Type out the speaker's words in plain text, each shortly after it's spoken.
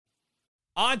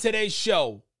On today's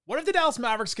show, what if the Dallas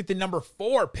Mavericks get the number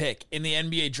 4 pick in the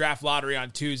NBA draft lottery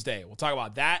on Tuesday? We'll talk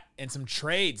about that and some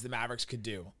trades the Mavericks could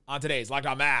do on today's Locked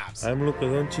On Mavs. I'm Luka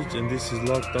Doncic, and this is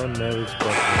Locked On Mavericks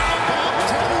podcast.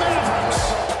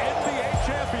 NBA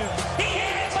champions. He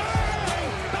is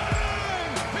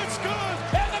bang! It's good!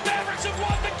 And the Mavericks have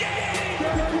won the game!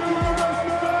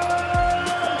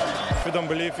 If you don't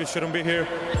believe, you shouldn't be here.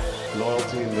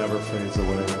 Loyalty never fades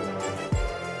away.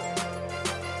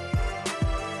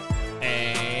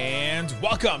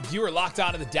 Welcome. You are locked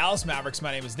on to the Dallas Mavericks.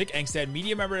 My name is Nick Engstead,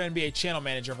 media member and NBA channel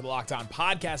manager for the Locked On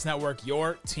Podcast Network,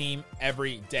 your team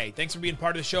every day. Thanks for being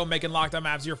part of the show, making Locked On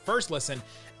Mavs your first listen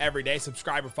every day.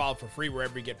 Subscribe or follow for free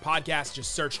wherever you get podcasts.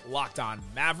 Just search Locked On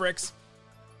Mavericks.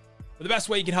 But the best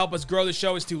way you can help us grow the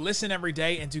show is to listen every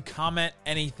day and to comment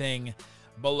anything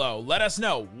below. Let us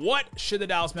know, what should the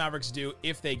Dallas Mavericks do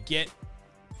if they get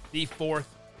the 4th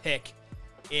pick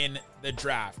in the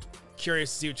draft?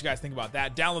 Curious to see what you guys think about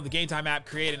that. Download the Game Time app,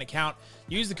 create an account,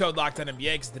 use the code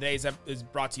LOCKEDONNBA because today's is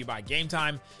brought to you by Game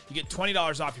Time. You get $20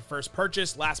 off your first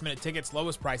purchase, last minute tickets,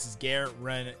 lowest prices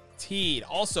guaranteed.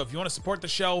 Also, if you want to support the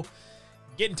show,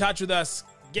 get in touch with us,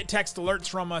 get text alerts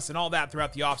from us and all that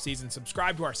throughout the offseason.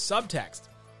 Subscribe to our subtext.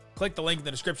 Click the link in the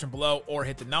description below or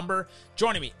hit the number.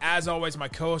 Joining me, as always, my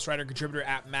co-host, writer, contributor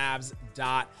at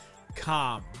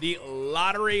Mavs.com. The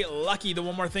Lottery Lucky, the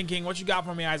One More Thinking. What you got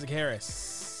for me, Isaac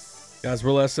Harris? Guys,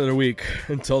 we're less than a week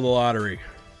until the lottery.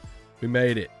 We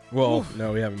made it. Well,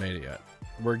 no, we haven't made it yet.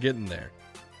 We're getting there.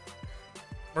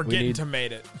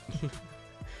 Made it.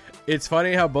 It's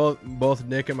funny how both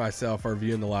Nick and myself are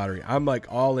viewing the lottery. I'm like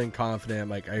all in confident. I'm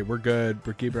like, hey, we're good.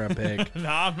 We're keeping our pick. No,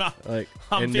 I'm not. Like,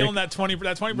 I'm feeling Nick, that 20%.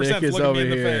 That 20% Nick is is looking me in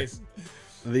the here. face.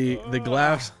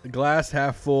 The glass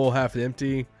half full, half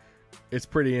empty. It's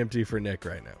pretty empty for Nick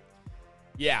right now.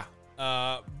 Yeah.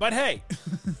 But hey,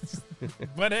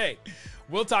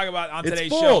 we'll talk about on today's it's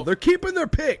full. show. They're keeping their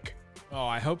pick. Oh,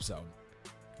 I hope so.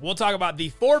 We'll talk about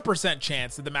the 4%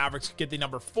 chance that the Mavericks get the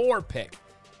number 4 pick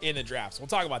in the draft. So we'll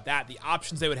talk about that, the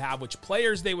options they would have, which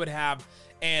players they would have,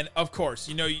 and of course,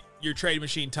 you know, your trade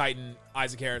machine titan,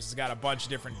 Isaac Harris, has got a bunch of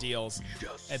different deals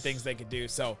and things they could do.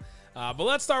 So, but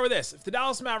let's start with this. If the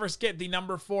Dallas Mavericks get the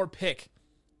number 4 pick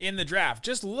in the draft,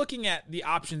 just looking at the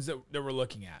options that we're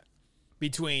looking at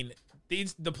between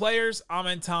the players,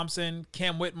 Amen Thompson,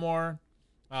 Cam Whitmore,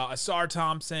 Asar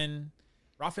Thompson,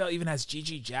 Raphael even has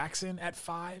Gigi Jackson at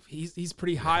 5. He's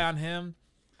pretty high on him.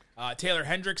 Taylor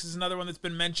Hendricks is another one that's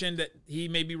been mentioned that he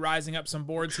may be rising up some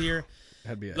boards here.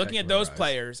 Looking at those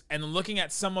players and looking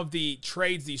at some of the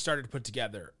trades that you started to put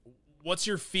together, what's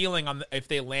your feeling on if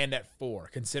they land at 4,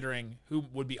 considering who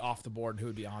would be off the board and who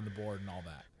would be on the board and all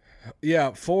that? Yeah,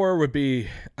 4 would be,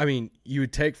 I mean, you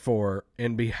would take 4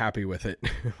 and be happy with it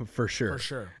for sure. For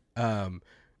sure.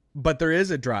 But there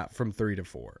is a drop from 3 to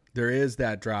 4. There is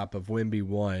that drop of Wemby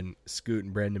 1, Scoot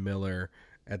and Brandon Miller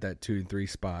at that 2 and 3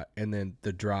 spot, and then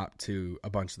the drop to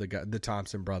a bunch of the guys, the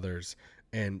Thompson brothers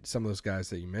and some of those guys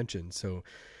that you mentioned. So,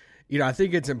 you know, I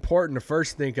think it's important to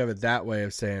first think of it that way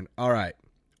of saying, all right,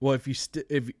 well, if you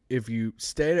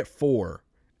stayed at 4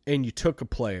 and you took a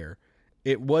player,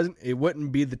 it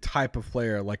wouldn't be the type of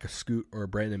player like a Scoot or a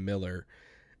Brandon Miller.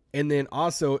 And then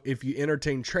also, if you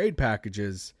entertain trade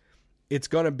packages, it's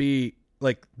going to be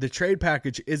like the trade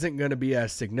package isn't going to be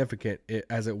as significant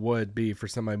as it would be for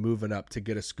somebody moving up to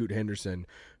get a Scoot Henderson,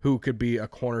 who could be a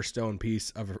cornerstone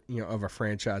piece of a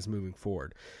franchise moving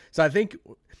forward. So I think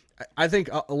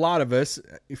a lot of us,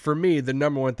 for me, the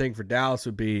number one thing for Dallas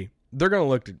would be they're going to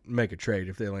look to make a trade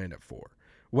if they land at 4,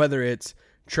 whether it's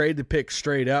trade the pick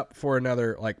straight up for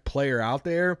another like player out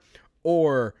there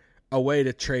or a way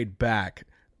to trade back.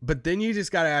 But then you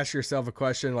just got to ask yourself a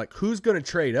question like, who's going to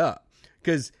trade up?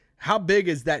 Because how big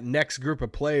is that next group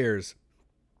of players?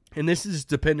 And this is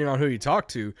depending on who you talk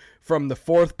to, from the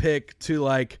 4th pick to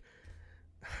like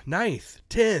 9th,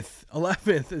 10th,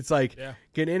 11th. It's like, I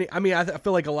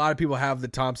feel like a lot of people have the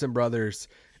Thompson brothers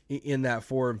in that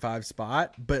 4 and 5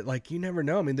 spot, but like, you never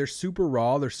know. I mean, they're super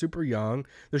raw, they're super young,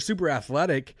 they're super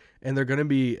athletic, and they're going to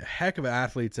be a heck of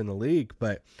athletes in the league,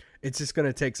 but it's just going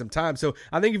to take some time. So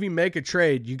I think if you make a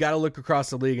trade, you got to look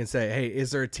across the league and say, hey,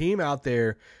 is there a team out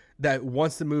there that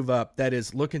wants to move up, that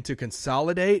is looking to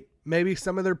consolidate maybe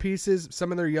some of their pieces,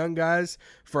 some of their young guys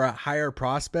for a higher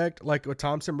prospect, like a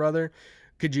Thompson brother?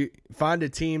 Could you find a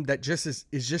team that just is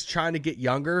just trying to get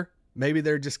younger? Maybe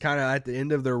they're just kind of at the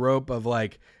end of their rope of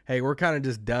like, hey, we're kind of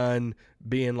just done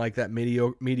being like that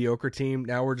mediocre team.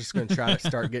 Now we're just going to try to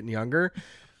start getting younger.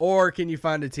 Or can you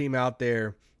find a team out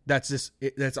there that's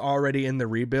already in the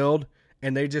rebuild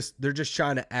and they're just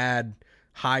trying to add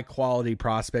high quality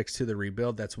prospects to the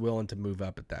rebuild that's willing to move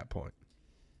up at that point?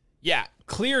 Yeah,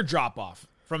 clear drop off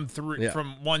from three, Yeah.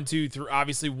 from 1, 2, 3,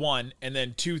 obviously 1, and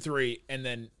then 2, 3, and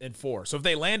then 4. So if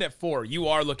they land at 4, you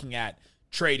are looking at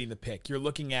trading the pick. You're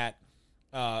looking at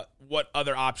what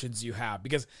other options you have,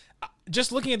 because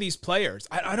just looking at these players,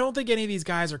 I don't think any of these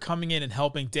guys are coming in and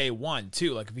helping day one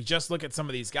too. Like if you just look at some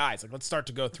of these guys, like let's start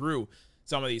to go through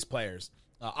some of these players.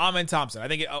 Amen Thompson, I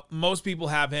think most people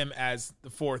have him as the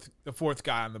fourth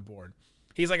guy on the board.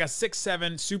 He's like a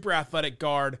 6'7", super athletic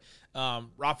guard.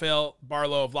 Rafael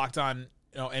Barlow of Locked On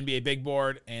NBA Big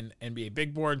Board and NBA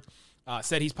Big Board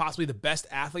said he's possibly the best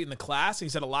athlete in the class. He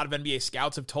said a lot of NBA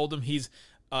scouts have told him he's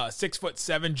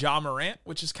 6'7" Ja Morant,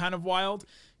 which is kind of wild.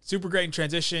 Super great in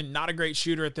transition, not a great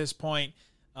shooter at this point.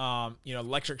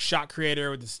 Electric shot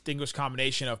creator with a distinguished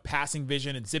combination of passing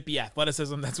vision and zippy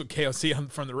athleticism. That's what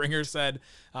KOC from The Ringer said.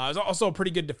 He's also a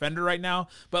pretty good defender right now,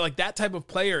 but like that type of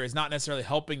player is not necessarily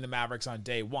helping the Mavericks on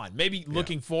day one. Maybe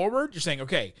looking forward, you're saying,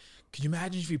 okay, could you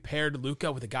imagine if you paired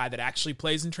Luka with a guy that actually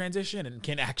plays in transition and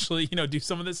can actually, do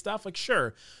some of this stuff? Like,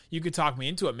 sure, you could talk me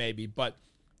into it maybe, but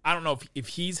I don't know if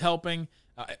he's helping.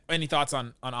 Any thoughts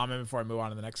on Amen before I move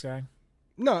on to the next guy?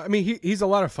 No, I mean, he's a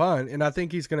lot of fun, and I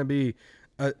think he's going to be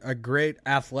a great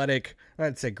athletic,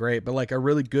 I'd say great, but like a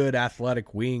really good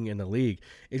athletic wing in the league.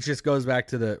 It just goes back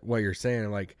to what you're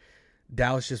saying, like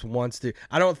Dallas just wants to.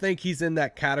 I don't think he's in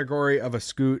that category of a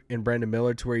Scoot and Brandon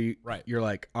Miller to where you're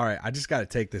like, all right, I just got to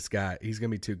take this guy. He's going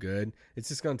to be too good. It's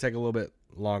just going to take a little bit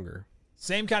longer.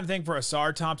 Same kind of thing for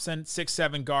Asar Thompson,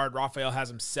 6'7" guard. Raphael has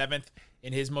him 7th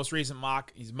in his most recent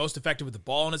mock. He's most effective with the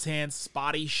ball in his hands,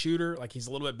 spotty shooter. Like he's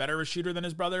a little bit better of a shooter than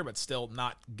his brother, but still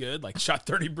not good. Like shot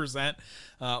 30%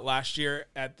 last year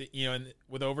at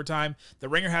with overtime. The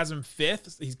Ringer has him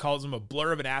 5th. He calls him a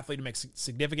blur of an athlete who makes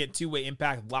significant two-way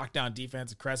impact, lockdown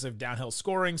defense, aggressive downhill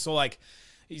scoring. So like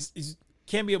he's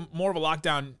can be more of a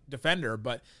lockdown defender,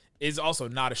 but is also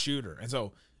not a shooter. And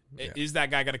so is that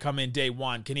guy going to come in day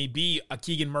one? Can he be a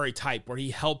Keegan Murray type where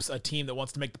he helps a team that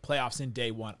wants to make the playoffs in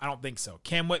day one? I don't think so.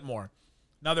 Cam Whitmore,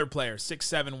 another player,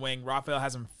 6'7" wing. Raphael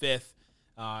has him 5th.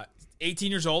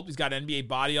 18 years old. He's got an NBA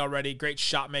body already. Great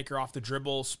shot maker off the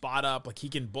dribble, spot up. Like he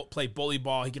can play bully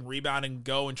ball. He can rebound and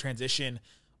go and transition,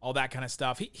 all that kind of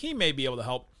stuff. He may be able to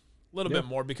help a little bit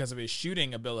more because of his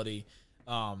shooting ability.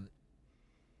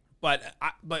 But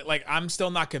I'm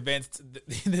still not convinced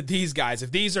that these guys,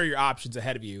 if these are your options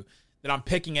ahead of you, that I'm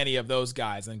picking any of those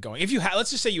guys and going. If you had,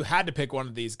 let's just say you had to pick one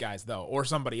of these guys though, or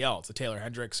somebody else, a Taylor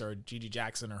Hendricks or a Gigi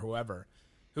Jackson or whoever,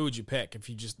 who would you pick?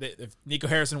 If Nico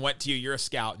Harrison went to you, you're a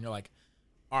scout and you're like,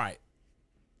 all right,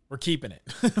 we're keeping it.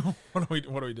 What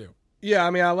do we do? Yeah, I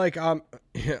mean, I like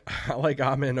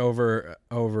Amen over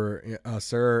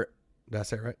Asar. Did I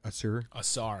say it right?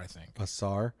 Asar, I think.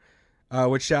 Asar.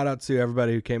 Which shout out to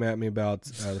everybody who came at me about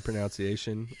the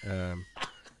pronunciation.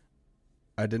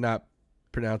 I did not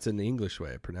pronounce it in the English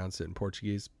way. I pronounced it in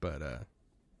Portuguese, but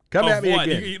come at me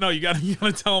again. You got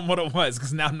to tell them what it was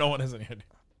because now no one has any idea.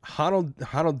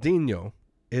 Ronaldinho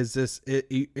is this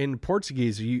in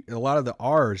Portuguese? A lot of the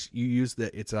R's you use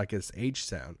it's like this H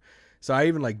sound. So I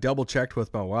even like double checked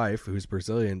with my wife, who's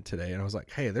Brazilian today, and I was like,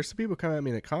 "Hey, there's some people coming at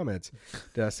me in the comments.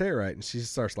 Did I say it right?" And she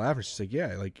just starts laughing. She's like,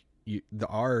 "Yeah, like." The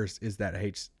R's is that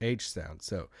H sound.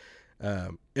 So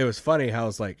it was funny how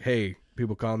it's like, hey,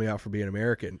 people call me out for being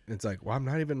American. It's like, well, I'm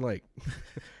not even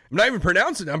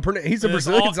pronouncing it. He's a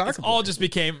Brazilian soccer player. All just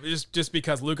became just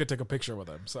because Luka took a picture with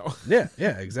him. So yeah,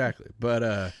 exactly.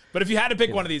 But if you had to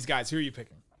pick one of these guys, who are you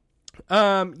picking?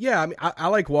 I mean, I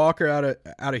like Walker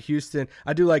out of Houston.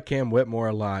 I do like Cam Whitmore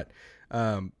a lot.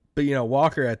 But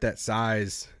Walker at that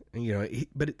size.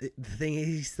 But the thing is,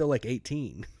 he's still like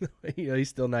 18. He's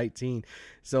still 19.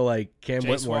 So like Cam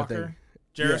Whitmore, Walker,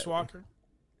 Jarris Walker.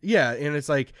 Yeah, and it's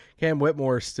like Cam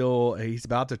Whitmore he's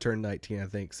about to turn 19, I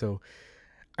think. So,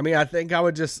 I mean, I think I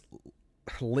would just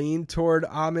lean toward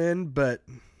Amen, but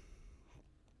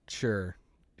sure,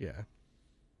 yeah.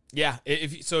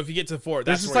 If you get to 4,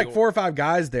 there's just like 4 or 5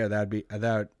 guys there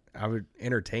that I would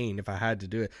entertain if I had to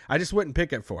do it. I just wouldn't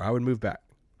pick at 4. I would move back.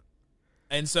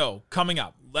 And so, coming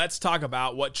up, let's talk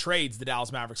about what trades the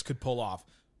Dallas Mavericks could pull off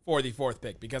for the 4th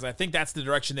pick, because I think that's the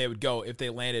direction they would go if they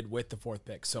landed with the 4th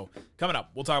pick. So, coming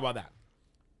up, we'll talk about that.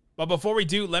 But before we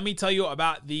do, let me tell you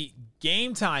about the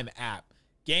Game Time app.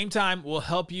 Game Time will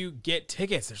help you get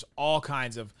tickets. There's all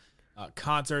kinds of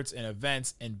concerts and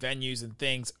events and venues and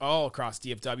things all across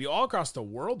DFW, all across the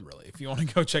world, really. If you want to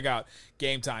go check out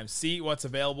Game Time, see what's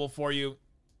available for you.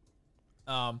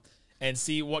 And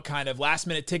see what kind of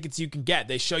last-minute tickets you can get.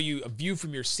 They show you a view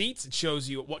from your seats. It shows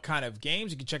you what kind of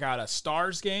games. You can check out a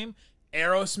Stars game.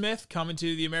 Aerosmith coming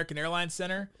to the American Airlines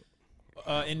Center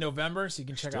in November, so you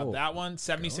can check out that one.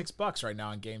 $76 right now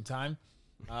on Game Time.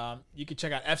 You can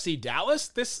check out FC Dallas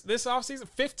this offseason.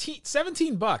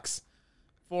 $17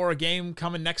 for a game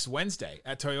coming next Wednesday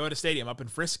at Toyota Stadium up in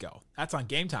Frisco. That's on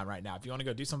Game Time right now. If you want to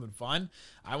go do something fun.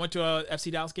 I went to a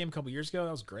FC Dallas game a couple years ago.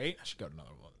 That was great. I should go to another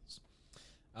one of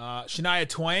those. Shania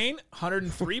Twain,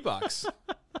 $103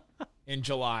 in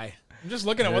July. I'm just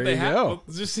looking at what they have.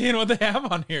 Just seeing what they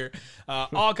have on here.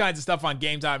 All kinds of stuff on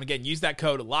Game Time. Again, use that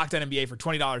code LOCKEDONNBA for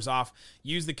 $20 off.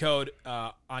 Use the code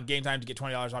on Game Time to get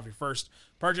 $20 off your first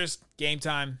purchase. Game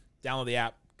Time. Download the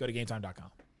app. Go to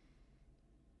GameTime.com.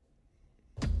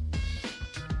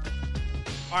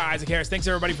 All right, Isaac Harris, thanks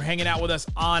everybody for hanging out with us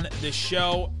on the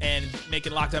show and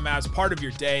making Locked On Mavs part of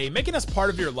your day, making us part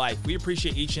of your life. We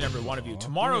appreciate each and every one of you.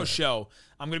 Tomorrow's show,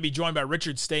 I'm going to be joined by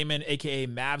Richard Stamen, a.k.a.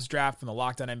 Mavs Draft from the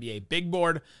Locked On NBA Big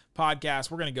Board podcast.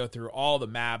 We're going to go through all the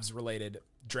Mavs-related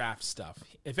draft stuff.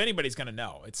 If anybody's going to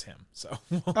know, it's him. So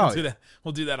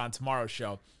we'll do that on tomorrow's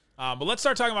show. But let's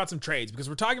start talking about some trades because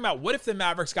we're talking about what if the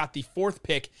Mavericks got the 4th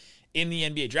pick in the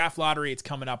NBA draft lottery. It's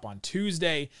coming up on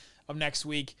Tuesday of next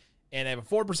week. And they have a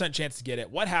 4% chance to get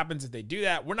it. What happens if they do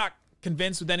that? We're not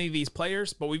convinced with any of these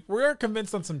players, but we're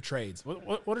convinced on some trades.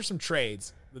 What are some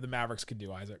trades that the Mavericks could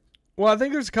do, Isaac? Well, I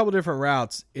think there's a couple different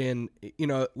routes.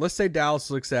 Let's say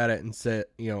Dallas looks at it and said,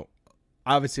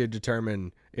 obviously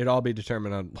it'd all be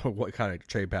determined on what kind of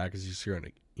trade package you're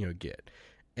going to get.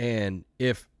 And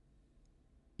if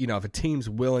a team's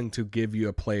willing to give you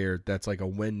a player that's like a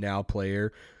win now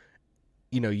player,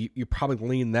 you probably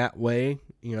lean that way,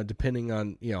 depending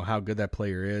on, how good that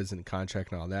player is and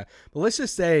contract and all that. But let's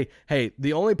just say, hey,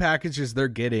 the only packages they're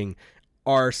getting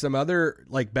are some other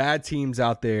like bad teams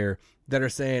out there that are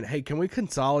saying, hey, can we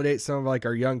consolidate some of like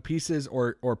our young pieces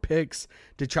or picks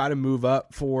to try to move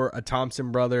up for a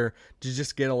Thompson brother to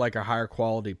just get a higher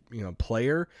quality,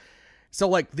 player. So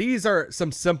like these are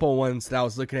some simple ones that I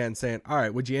was looking at and saying, all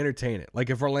right, would you entertain it? Like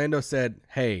if Orlando said,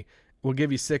 hey, we'll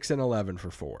give you 6 and 11 for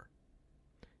 4.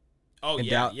 Oh,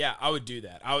 yeah, I would do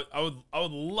that. I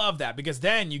would love that because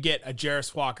then you get a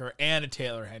Jarris Walker and a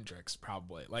Taylor Hendricks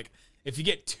probably. Like if you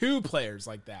get 2 players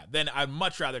like that, then I'd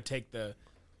much rather take the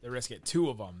risk at 2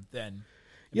 of them than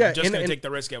I'm just going to take the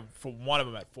risk for one of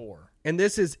them at 4. And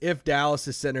this is if Dallas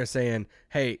is sitting there saying,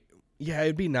 hey, yeah,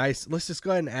 it'd be nice. Let's just go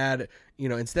ahead and add,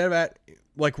 instead of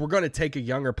we're going to take a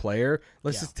younger player,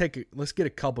 let's get a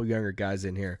couple younger guys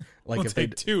in here. Like we'll if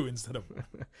take 2 instead of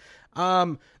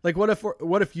 1.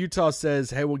 What if Utah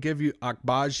says, hey, we'll give you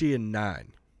Akbaji and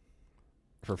 9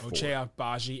 for 4. Ochai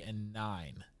Akbaji and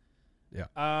 9. Yeah.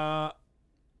 I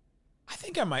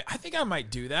think I might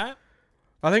do that.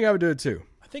 I think I would do it too.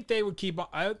 I think they would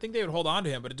hold on to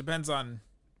him, but it depends on.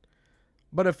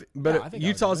 But if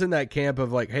Utah's in that camp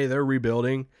of like, hey, they're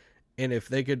rebuilding, and if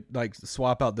they could like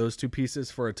swap out those 2 pieces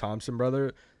for a Thompson brother,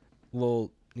 a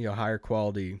little higher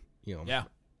quality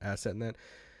asset in that.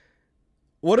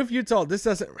 What if Utah? This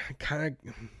doesn't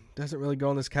really go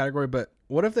in this category, but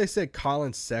what if they said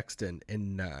Colin Sexton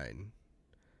in 9,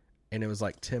 and it was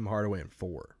like Tim Hardaway in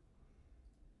 4?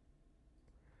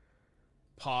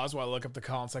 Pause while I look up the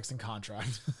Colin Sexton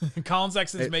contract. Colin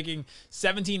Sexton's making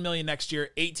 $17 million next year,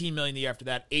 $18 million the year after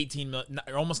that, $18 million,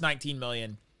 almost $19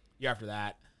 million the year after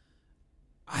that.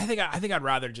 I'd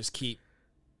rather just keep.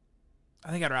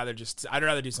 I'd rather do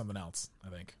something else.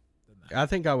 I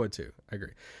think I would too. I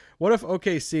agree. What if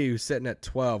OKC, who's sitting at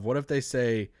 12, what if they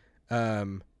say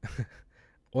Ousmane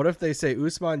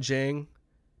Dieng,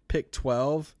 pick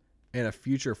 12, and a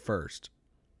future first?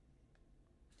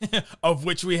 Of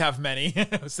which we have many,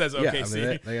 says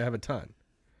OKC. Yeah, they have a ton.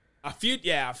 A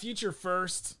future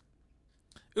first.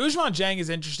 Ousmane Dieng is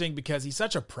interesting because he's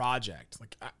such a project.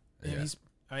 I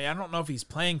don't know if he's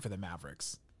playing for the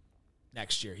Mavericks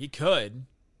next year. He could.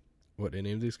 What,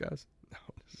 any of these guys? No.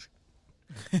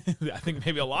 I think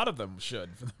maybe a lot of them should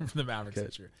for the Mavericks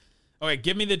this year. Okay,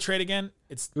 give me the trade again.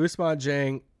 It's Ousmane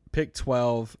Dieng, pick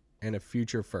 12, and a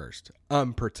future first,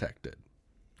 unprotected.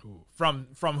 Ooh, from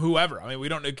whoever. I mean, we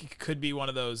don't know. It could be one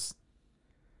of those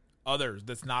others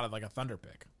that's not like a Thunder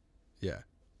pick. Yeah.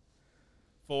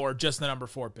 For just the number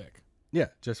 4 pick. Yeah,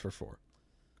 just for 4.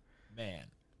 Man.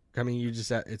 I mean, it's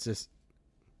just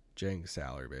Dieng's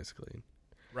salary basically.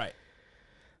 Right.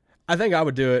 I think I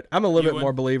would do it. I'm a little bit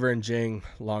more believer in Dieng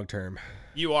long term.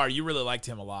 You are. You really liked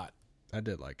him a lot. I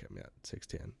did like him,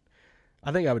 6'10".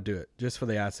 I think I would do it just for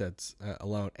the assets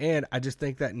alone. And I just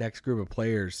think that next group of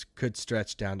players could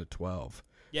stretch down to 12.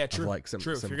 Yeah, true.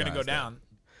 True. If you're going to go down.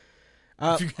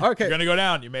 Okay. If you're going to go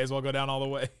down, you may as well go down all the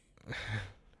way.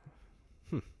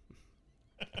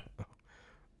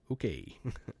 Okay.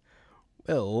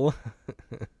 Well,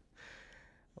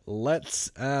 let's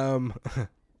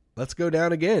go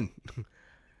down again.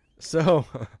 So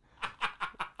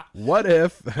What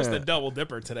if Just a double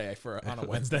dipper today on a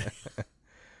Wednesday.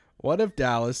 What if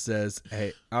Dallas says,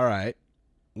 "Hey, all right,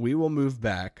 we will move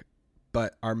back,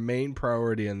 but our main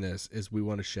priority in this is we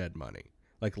want to shed money,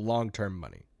 like long-term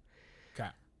money." Okay.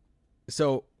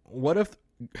 So what if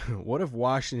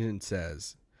Washington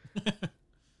says,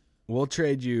 "We'll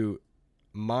trade you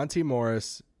Monty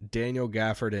Morris, Daniel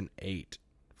Gafford, and 8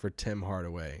 for Tim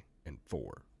Hardaway and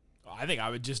 4." I think I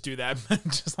would just do that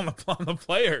just on the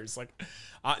players. Like,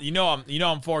 I'm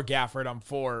for Gafford. I'm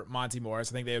for Monty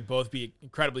Morris. I think they would both be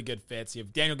incredibly good fits. You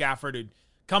have Daniel Gafford who'd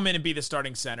come in and be the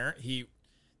starting center.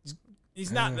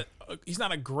 He's not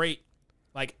a great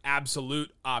like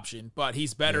absolute option, but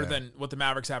he's better than what the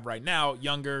Mavericks have right now.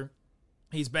 Younger.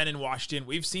 He's been in Washington.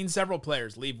 We've seen several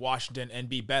players leave Washington and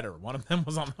be better. One of them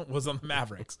was on the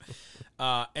Mavericks,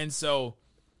 and so.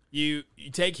 You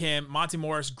take him, Monty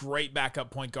Morris, great backup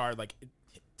point guard. Like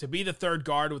to be the third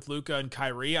guard with Luka and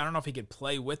Kyrie. I don't know if he could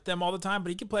play with them all the time, but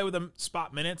he could play with them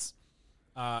spot minutes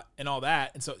and all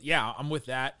that. And so yeah, I'm with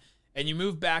that. And you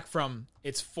move back from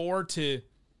it's 4 to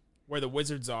where the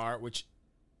Wizards are.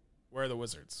 Where are the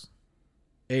Wizards?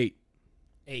 8.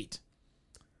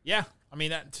 Yeah, I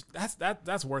mean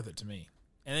that's worth it to me.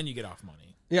 And then you get off money.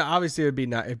 Yeah, obviously it would be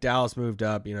not if Dallas moved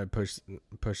up, push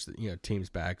teams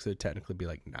back, so it'd technically be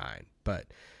like 9. But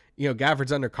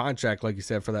Gafford's under contract, like you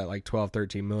said, for that like 12,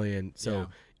 13 million. So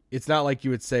it's not like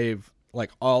you would save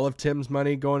like all of Tim's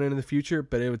money going into the future,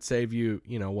 but it would save you,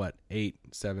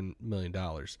 $8-7 million.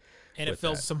 And it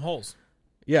fills some holes.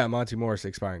 Yeah, Monty Morris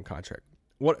expiring contract.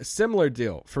 What similar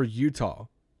deal for Utah?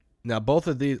 Now both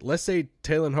of these, let's say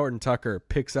Talen Horton-Tucker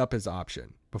picks up his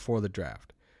option before the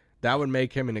draft. That would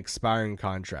make him an expiring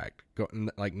contract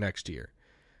like next year.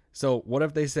 So what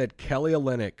if they said Kelly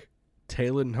Olynyk,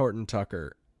 Talen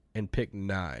Horton-Tucker, and pick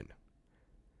 9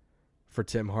 for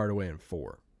Tim Hardaway and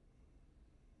 4?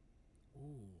 Ooh,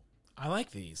 I like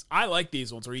these. I like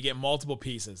these ones where you get multiple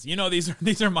pieces.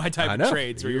 These are my type of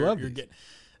trades where you're getting.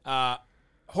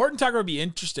 Horton-Tucker would be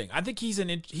interesting. I think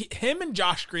him and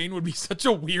Josh Green would be such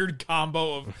a weird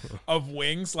combo of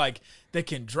wings. Like they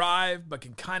can drive, but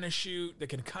can kind of shoot. They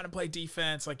can kind of play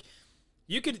defense. Like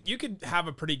you could have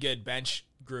a pretty good bench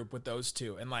group with those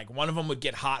two. And like one of them would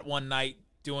get hot one night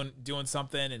doing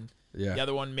something, and the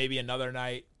other one maybe another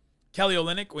night. Kelly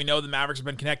Olynyk, we know the Mavericks have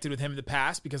been connected with him in the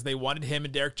past because they wanted him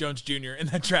and Derek Jones Jr. in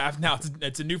that draft. Now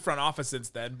it's a new front office since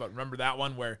then, but remember that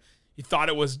one where he thought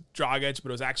it was Dragic, but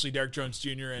it was actually Derek Jones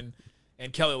Jr.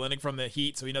 and Kelly Olynyk from the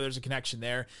Heat, so we know there's a connection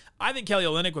there. I think Kelly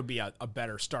Olynyk would be a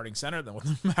better starting center than what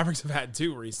the Mavericks have had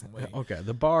too recently. Okay,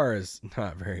 the bar is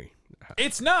not very...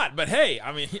 It's not, but hey,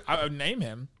 I mean, I would name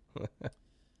him.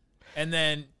 and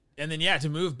then to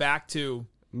move back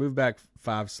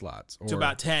 5 slots. To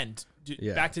about 10.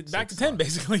 Back to 10, slots.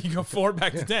 Basically. You go 4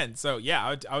 back to 10. So,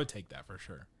 yeah, I would take that for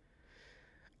sure.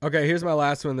 Okay, here's my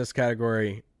last one in this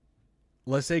category.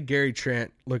 Let's say Gary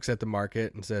Trent looks at the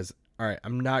market and says, all right,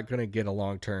 I'm not going to get a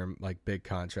long-term, like, big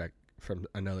contract from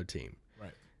another team.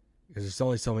 Right. Because there's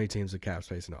only so many teams with cap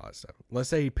space and all that stuff. Let's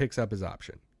say he picks up his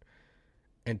option.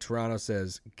 And Toronto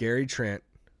says, Gary Trent,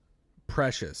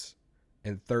 Precious,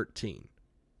 and 13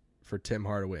 for Tim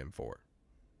Hardaway and 4.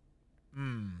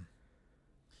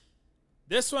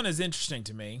 This one is interesting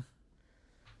to me.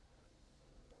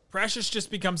 Precious just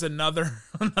becomes another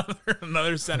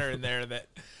center in there that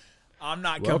I'm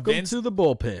not convinced. Welcome to the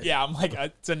bullpen. Yeah, I'm like,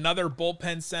 it's another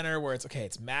bullpen center where it's, okay,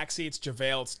 it's Maxey, it's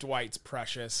JaVale, it's Dwight, it's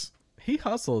Precious. He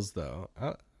hustles, though.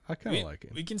 I kind of like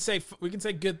him. We can say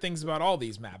good things about all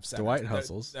these Mavs centers. Dwight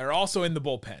hustles. They're also in the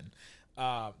bullpen.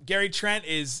 Gary Trent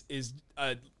is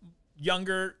a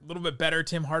younger, a little bit better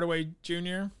Tim Hardaway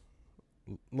Jr.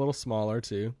 A little smaller,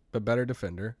 too, but better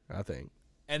defender, I think.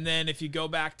 And then if you go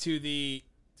back to be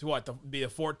the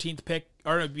 14th pick,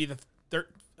 or it'd be the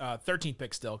 13th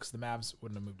pick still, because the Mavs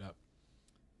wouldn't have moved up.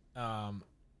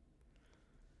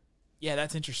 Yeah,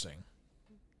 that's interesting.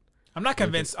 I'm not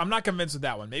convinced. I'm not convinced with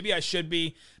that one. Maybe I should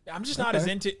be. I'm just not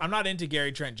I'm not into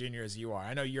Gary Trent Jr. as you are.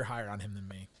 I know you're higher on him than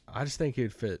me. I just think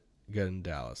he'd fit good in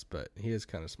Dallas, but he is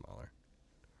kind of smaller.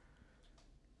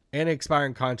 And an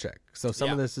expiring contract. So some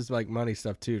of this is like money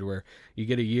stuff too, to where you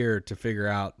get a year to figure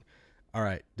out, all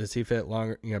right, does he fit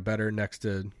longer, better next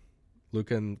to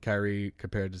Luka and Kyrie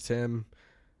compared to Tim?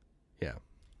 Yeah.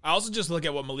 I also just look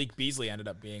at what Malik Beasley ended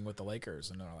up being with the Lakers,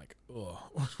 and they're like, oh,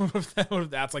 what if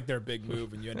that's like their big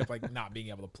move, and you end up like not being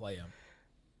able to play him.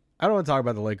 I don't want to talk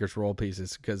about the Lakers role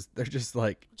pieces because they're just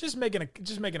like making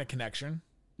a connection.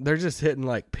 They're just hitting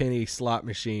like penny slot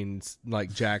machines,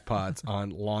 like jackpots on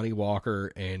Lonnie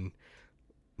Walker and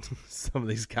some of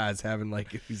these guys having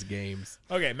like these games.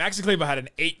 Okay, Maxi Kleber had an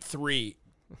 8-3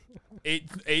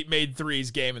 eight made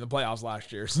threes game in the playoffs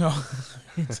last year. So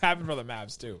it's happened for the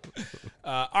Mavs too.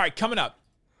 All right, coming up,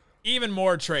 even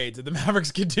more trades that the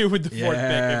Mavericks could do with the fourth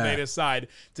pick if they decide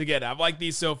to get it. I've liked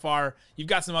these so far. You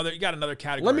got another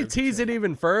category. Let me tease it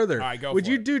even further. All right, go Would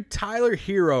for you it. do Tyler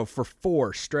Hero for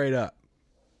 4 straight up?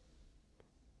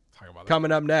 Talk about that.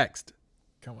 Coming up next.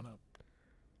 Coming up.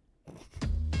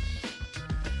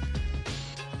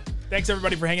 Thanks,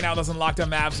 everybody, for hanging out with us on Locked On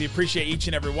Mavs. We appreciate each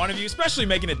and every one of you, especially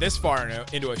making it this far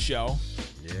into a show.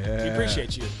 Yeah. We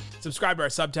appreciate you. Subscribe to our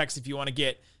subtext if you want to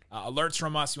get alerts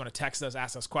from us. You want to text us,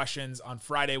 ask us questions. On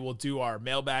Friday, we'll do our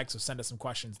mailbag, so send us some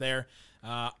questions there.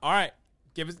 All right.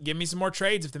 Give me some more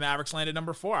trades if the Mavericks landed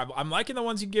number 4. I'm liking the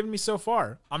ones you've given me so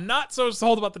far. I'm not so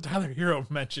sold about the Tyler Hero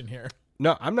mention here.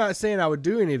 No, I'm not saying I would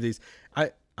do any of these.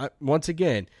 I once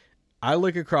again, I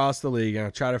look across the league and I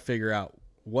try to figure out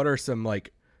what are some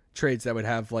like trades that would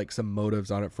have like some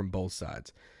motives on it from both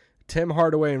sides. Tim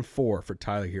Hardaway and 4 for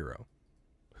Tyler Hero.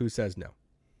 Who says no?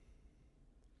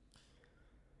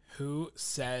 Who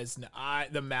says no?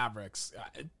 The Mavericks?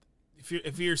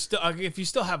 If you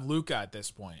still have Luka at this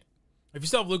point, if you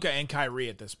still have Luka and Kyrie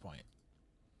at this point,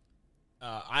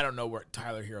 I don't know what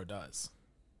Tyler Hero does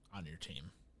on your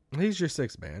team. He's your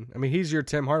 6th man. I mean, he's your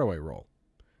Tim Hardaway role.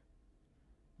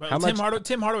 But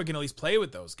Tim Hardaway can at least play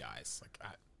with those guys.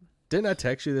 Didn't I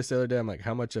text you this the other day? I'm like,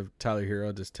 how much of Tyler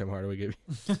Hero does Tim Hardaway give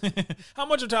you? How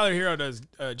much of Tyler Hero does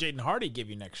Jaden Hardy give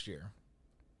you next year?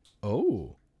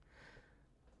 Oh.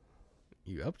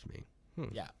 You upped me.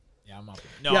 Yeah, I'm up.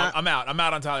 No, yeah. I'm out. I'm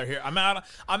out on Tyler Hero. I'm out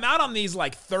on these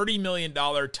like $30 million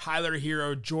Tyler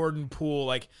Hero, Jordan Poole.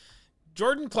 Like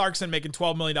Jordan Clarkson making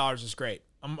 $12 million is great.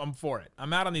 I'm for it.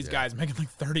 I'm out on these guys making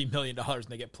like $30 million and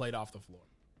they get played off the floor.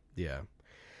 Yeah.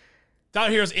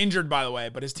 Tyler Hero's injured, by the way,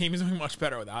 but his team is doing much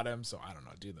better without him. So I don't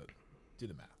know. Do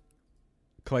the math.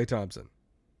 Klay Thompson.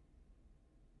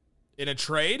 In a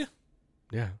trade?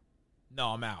 Yeah. No,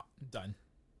 I'm out. I'm done.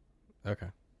 Okay.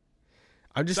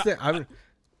 I'm just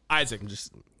Isaac. I'm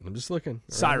just looking.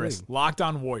 Cyrus, Locked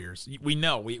On Warriors. We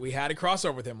know. We had a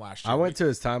crossover with him last year. I went to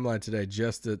his timeline today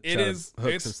just to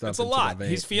hook some stuff. It's a lot.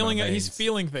 He's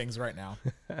feeling things right now.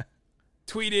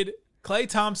 Tweeted, Klay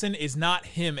Thompson is not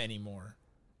him anymore.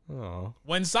 Oh.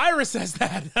 When Cyrus says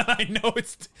that, I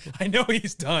know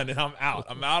he's done, and I'm out.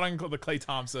 I'm out on the Klay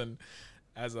Thompson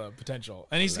as a potential,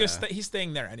 and he's he's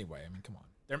staying there anyway. I mean, come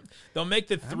on, they'll make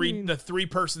the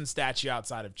 3-person statue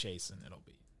outside of Chase, and it'll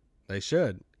be. They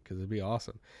should, because it'd be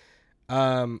awesome.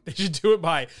 They should do it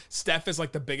by Steph is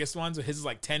like the biggest one, so his is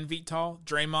like 10 feet tall.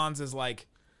 Draymond's is like,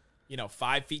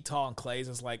 5 feet tall, and Klay's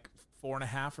is like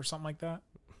 4.5 or something like that.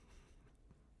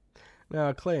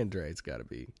 No, Klay and Dre's got to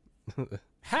be.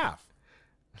 Half.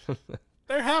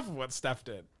 They're half of what Steph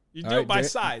did. You do it by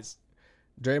size.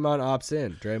 Draymond opts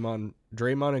in. Draymond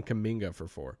and Kuminga for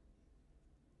 4.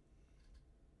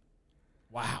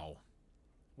 Wow.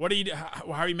 What do you do? How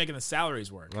are you making the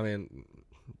salaries work? I mean,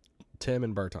 Tim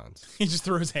and Bertans. He just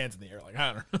threw his hands in the air like,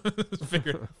 I don't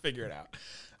know. figure it out.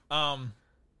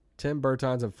 Tim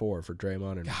Bertans and 4 for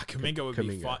Draymond and Kuminga would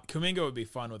be fun. Kuminga would be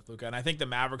fun with Luka, and I think the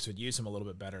Mavericks would use him a little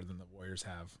bit better than the Warriors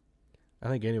have. I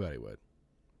think anybody would.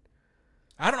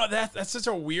 I don't know. That's such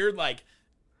a weird like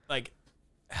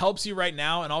helps you right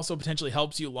now and also potentially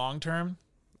helps you long term.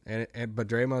 But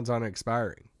Draymond's on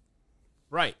expiring.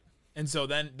 Right. And so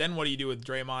then what do you do with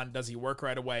Draymond? Does he work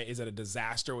right away? Is it a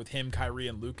disaster with him, Kyrie,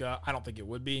 and Luka? I don't think it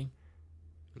would be.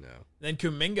 No. Then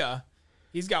Kuminga,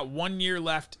 he's got 1 year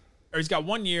left, or he's got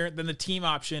 1 year, then the team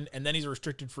option, and then he's a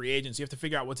restricted free agent. So you have to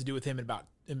figure out what to do with him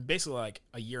in basically like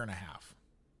a year and a half.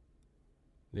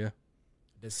 Yeah.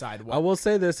 Decide what. I will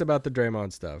say this about the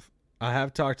Draymond stuff. I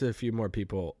have talked to a few more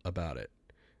people about it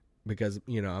because,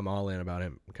 I'm all in about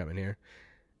him coming here.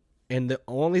 And the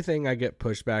only thing I get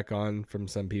pushed back on from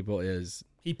some people is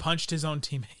he punched his own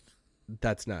teammate.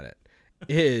 That's not it.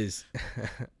 Is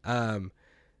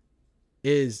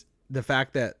the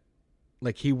fact that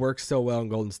like he works so well in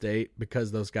Golden State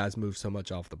because those guys move so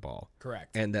much off the ball.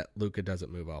 Correct. And that Luka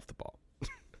doesn't move off the ball.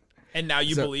 And now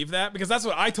you believe that? Because that's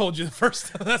what I told you the first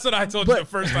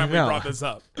time we brought this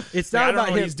up. It's not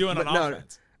about what him. He's doing on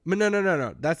offense.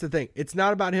 No. That's the thing. It's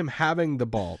not about him having the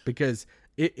ball because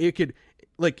it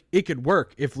could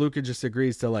work if Luka just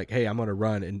agrees to like, hey, I'm going to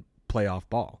run and play off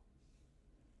ball.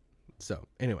 So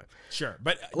anyway, sure,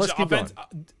 but let's keep going.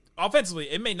 Offensively,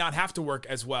 it may not have to work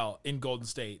as well in Golden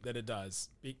State that it does,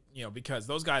 because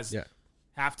those guys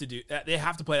have to do. They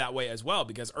have to play that way as well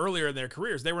because earlier in their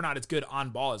careers they were not as good on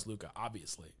ball as Luka,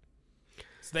 obviously.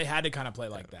 So they had to kind of play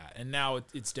like that, and now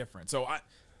it's different. So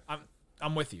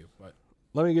I'm with you, but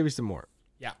let me give you some more.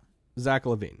 Yeah, Zach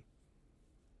LaVine.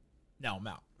 No, I'm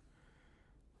out.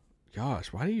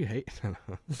 Gosh, why do you hate?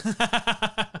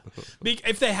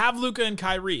 If they have Luka and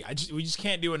Kyrie, we just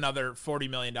can't do another $40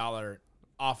 million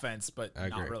offense, but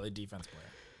not really defense player.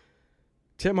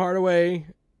 Tim Hardaway,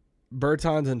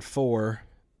 Bertans, and 4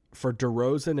 for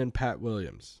DeRozan and Pat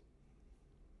Williams.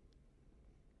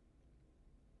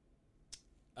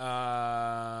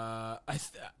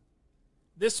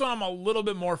 This one I'm a little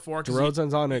bit more for.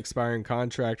 DeRozan's on an expiring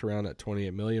contract around that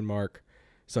 $28 million mark,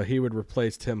 so he would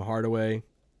replace Tim Hardaway,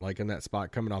 like in that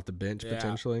spot coming off the bench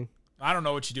potentially. I don't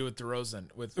know what you do with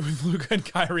DeRozan with Luka and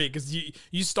Kyrie because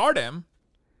you start him.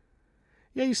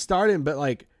 Yeah, you start him, but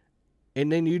like,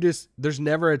 and then there's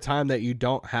never a time that you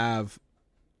don't have,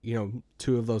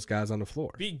 two of those guys on the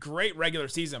floor. Be great regular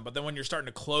season, but then when you're starting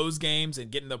to close games and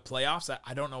get into the playoffs,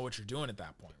 I don't know what you're doing at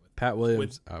that point. Pat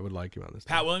Williams, I would like him on this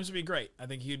team. Pat Williams would be great. I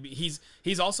think he'd be.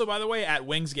 He's also, by the way, at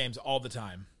Wings games all the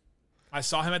time. I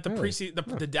saw him at the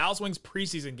the Dallas Wings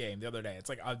preseason game the other day. It's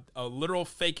like a literal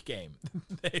fake game.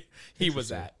 He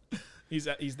was at. He's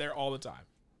there all the time.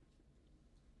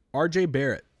 R.J.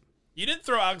 Barrett. You didn't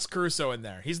throw Alex Caruso in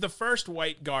there. He's the first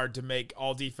white guard to make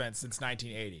all defense since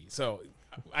 1980. So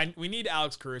we need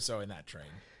Alex Caruso in that train.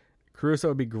 Caruso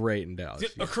would be great in Dallas.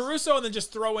 Yes. Caruso, and then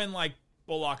just throw in like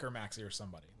Bullock or Maxey or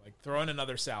somebody. Like throw in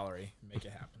another salary, make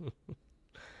it happen.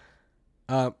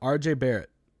 R.J.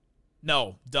 Barrett.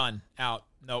 No, done, out,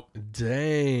 nope.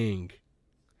 Dang.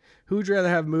 Who would you rather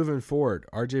have moving forward,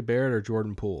 R.J. Barrett or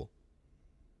Jordan Poole?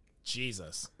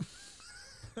 Jesus.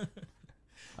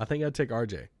 I think I'd take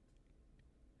R.J.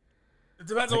 It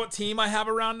depends on what team I have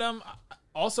around him.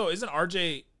 Also, isn't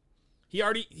RJ? He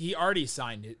already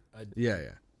signed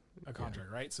a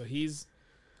contract, right? So he's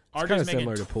RJ's making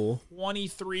similar to Poole.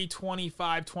 23,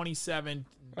 25, 27,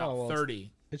 about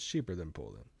 30. It's cheaper than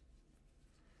Poole then.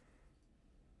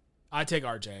 I take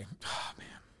RJ. Oh, man.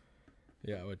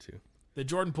 Yeah, I would too. The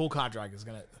Jordan Poole contract is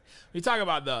gonna. We talk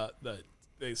about the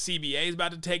CBA is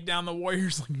about to take down the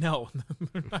Warriors. Like, no.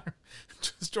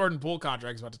 This Jordan Poole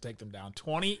contract is about to take them down.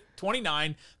 20,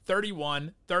 29,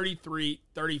 31, 33,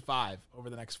 35 over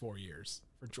the next 4 years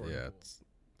for Jordan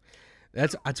Poole.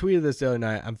 I tweeted this the other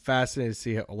night. I'm fascinated to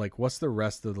see how, what's the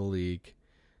rest of the league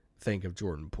think of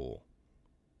Jordan Poole?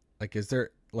 Like, is there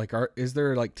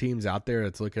teams out there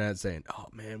that's looking at it saying, "Oh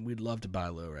man, we'd love to buy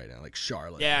low right now," like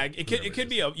Charlotte? Yeah, it could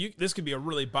be this could be a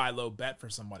really buy low bet for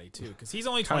somebody too, because he's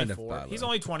only 24. He's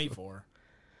only 24.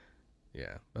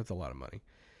 Yeah, that's a lot of money.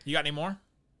 You got any more?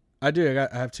 I do.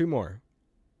 I have 2 more.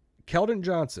 Keldon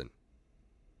Johnson.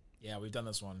 Yeah, we've done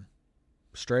this one.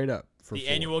 Straight up for the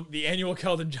annual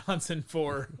Keldon Johnson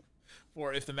for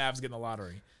if the Mavs get in the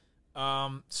lottery.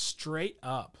 Straight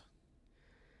up.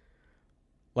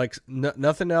 Like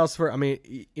nothing else for. I mean,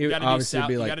 it obviously it'd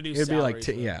be like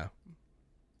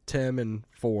Tim and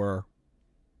 4.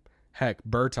 Heck,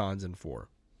 Bertans and 4.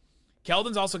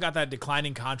 Keldon's also got that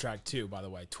declining contract too, by the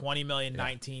way. 20 million,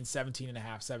 19, 17 and a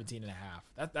half, 17 and a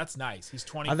half. That's nice. He's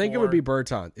 24. I think it would be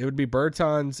Bertans. It would be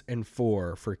Bertans and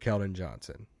 4 for Keldon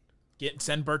Johnson.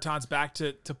 Send Bertans back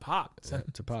to Pop. Send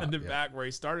him back where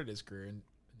he started his career in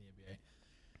the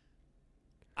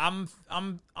NBA.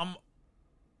 I'm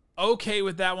okay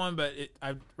with that one, but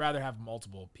I'd rather have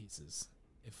multiple pieces.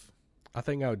 I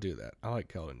think I would do that. I like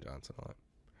Keldon Johnson a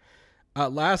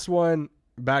lot. Last one,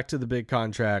 back to the big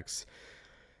contracts.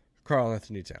 Karl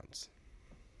Anthony Towns.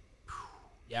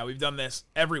 Yeah, we've done this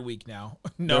every week now.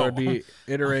 No, there would be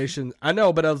iterations. I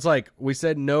know, but I was like, we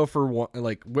said no for one.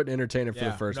 Like, wouldn't entertain it for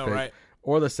the first pick, right,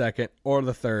 or the second, or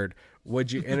the third. Would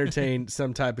you entertain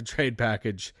some type of trade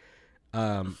package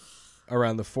around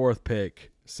the 4th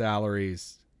pick?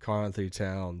 Salaries, Karl Anthony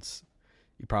Towns.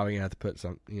 You probably gonna have to put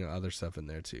some, other stuff in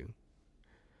there too.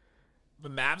 The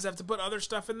Mavs have to put other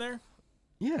stuff in there?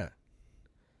 Yeah.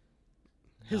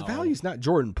 His value's not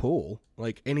Jordan Poole.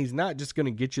 And he's not just going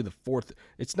to get you the 4th.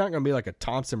 It's not going to be like a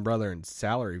Thompson brother and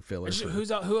salary filler.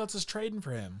 Who else is trading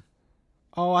for him?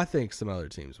 Oh, I think some other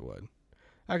teams would.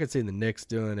 I could see the Knicks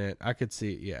doing it. I could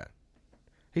see, yeah.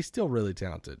 He's still really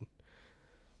talented.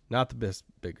 Not the best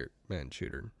bigger man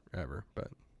shooter ever, but.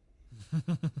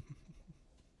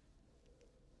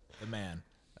 The man.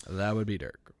 That would be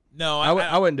Dirk. No,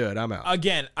 I wouldn't do it. I'm out.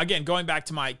 Again, going back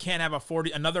to can't have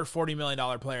another $40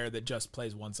 million player that just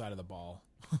plays one side of the ball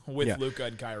with Luka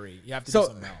and Kyrie. You have to do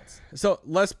something else. So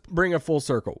let's bring it full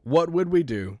circle. What would we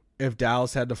do if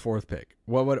Dallas had the 4th pick?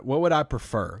 What would I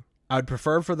prefer? I'd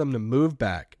prefer for them to move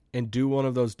back and do one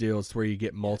of those deals where you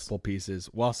get multiple pieces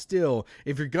while still,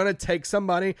 if you're going to take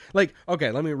somebody,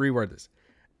 okay, let me reword this.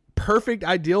 Perfect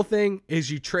ideal thing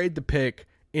is you trade the pick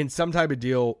in some type of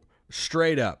deal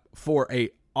straight up for a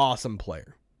awesome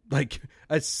player, like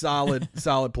a solid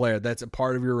player that's a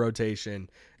part of your rotation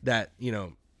that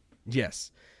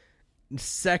Yes.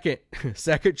 Second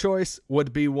choice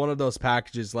would be one of those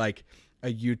packages like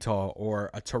a Utah or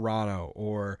a Toronto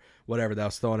or whatever that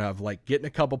was thrown out of, like getting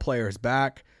a couple players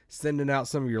back, sending out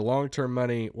some of your long-term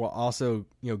money while also,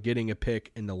 getting a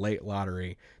pick in the late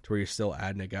lottery to where you're still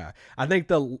adding a guy. I think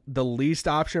the least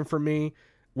option for me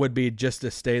would be just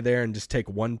to stay there and just take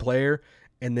one player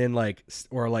and then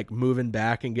moving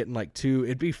back and getting like two.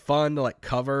 It'd be fun to like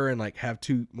cover and like have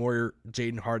two more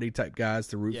Jaden Hardy type guys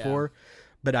to root for,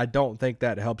 but I don't think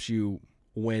that helps you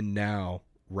win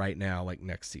right now, like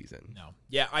next season. No.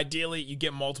 Yeah, ideally you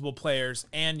get multiple players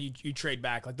and you trade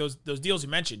back. Like those deals you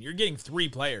mentioned, you're getting 3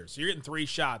 players. So you're getting 3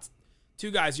 shots.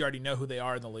 2 guys you already know who they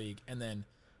are in the league, and then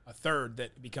a third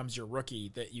that becomes your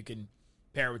rookie that you can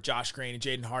pair with Josh Green and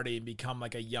Jaden Hardy and become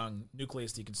like a young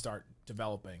nucleus that you can start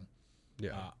developing.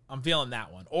 Yeah. I'm feeling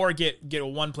that one. Or get a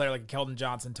one player like a Keldon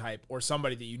Johnson type, or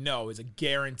somebody that you know is a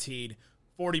guaranteed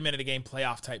 40-minute-a-game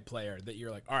playoff type player that you're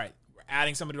like, all right, we're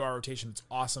adding somebody to our rotation. It's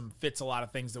awesome, fits a lot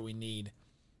of things that we need,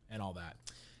 and all that.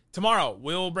 Tomorrow,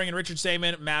 we'll bring in Richard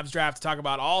Saman, Mavs Draft, to talk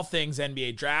about all things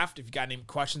NBA Draft. If you got any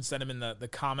questions, send them in the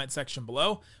comment section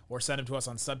below, or send them to us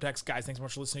on Subtext. Guys, thanks so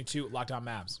much for listening to Locked On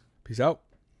Mavs. Peace out.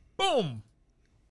 Boom!